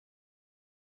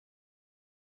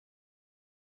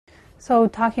So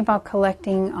talking about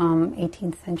collecting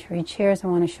 18th century chairs, I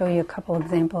want to show you a couple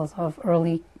examples of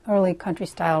early country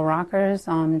style rockers,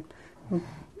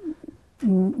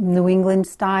 New England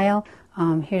style.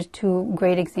 Here's two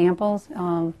great examples.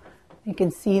 You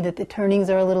can see that the turnings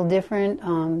are a little different.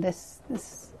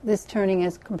 This turning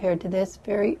as compared to this,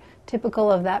 very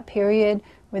typical of that period.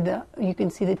 You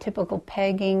can see the typical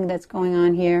pegging that's going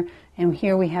on here, and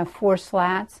here we have 4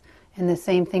 slats. And the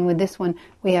same thing with this one,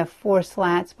 we have 4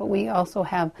 slats, but we also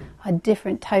have a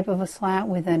different type of a slat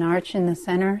with an arch in the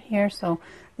center here. So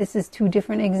this is 2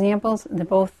 different examples.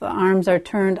 Both the arms are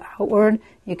turned outward.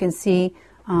 You can see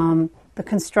the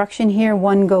construction here.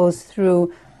 One goes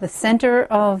through the center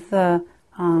of the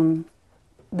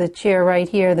chair right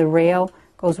here. The rail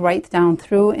goes right down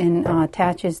through and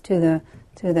attaches to the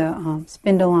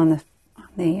spindle on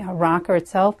the rocker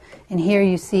itself. And here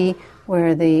you see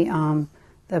where the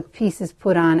piece is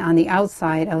put on the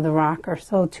outside of the rocker.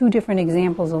 So 2 different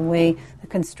examples of the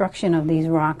construction of these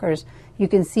rockers. You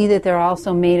can see that they're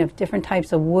also made of different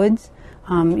types of woods.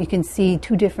 You can see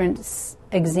 2 different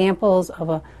examples of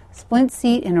a splint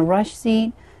seat and a rush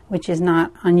seat, which is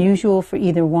not unusual for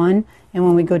either one. And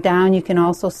when we go down, you can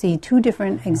also see 2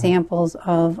 different examples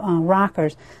of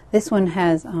rockers. This one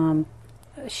has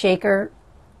shaker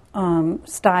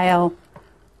style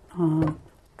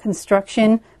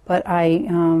construction, but I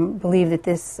believe that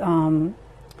this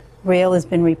rail has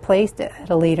been replaced at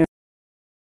a later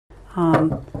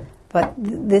but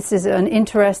this is an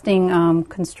interesting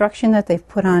construction that they've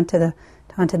put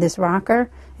onto this rocker.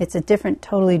 It's a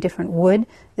totally different wood.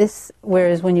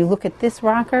 Whereas when you look at this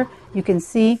rocker, you can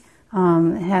see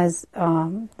it has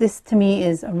this to me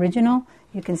is original.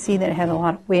 You can see that it has a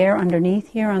lot of wear underneath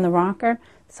here on the rocker.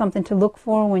 Something to look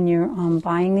for when you're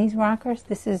buying these rockers.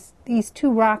 These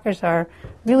 2 rockers are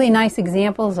really nice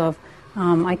examples of.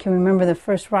 I can remember the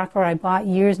first rocker I bought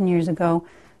years and years ago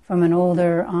from an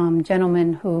older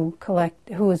gentleman who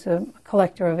was a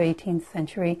collector of 18th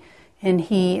century, and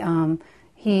he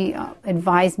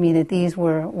advised me that these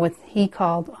were what he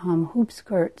called hoop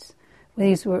skirts.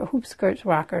 These were hoop skirts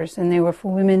rockers, and they were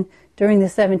for women during the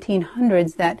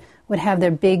 1700s that would have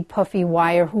their big puffy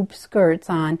wire hoop skirts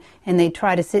on, and they'd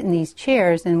try to sit in these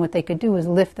chairs, and what they could do was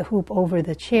lift the hoop over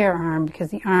the chair arm because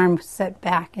the arm set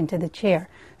back into the chair.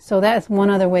 So that's one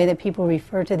other way that people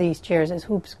refer to these chairs as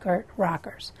hoop skirt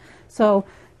rockers. So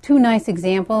 2 nice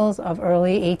examples of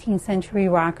early 18th century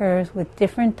rockers with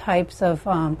different types of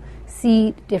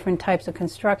seat, different types of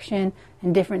construction,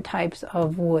 and different types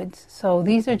of woods. So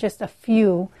these are just a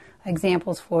few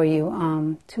examples for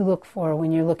you to look for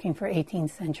when you're looking for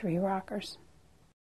 18th century rockers.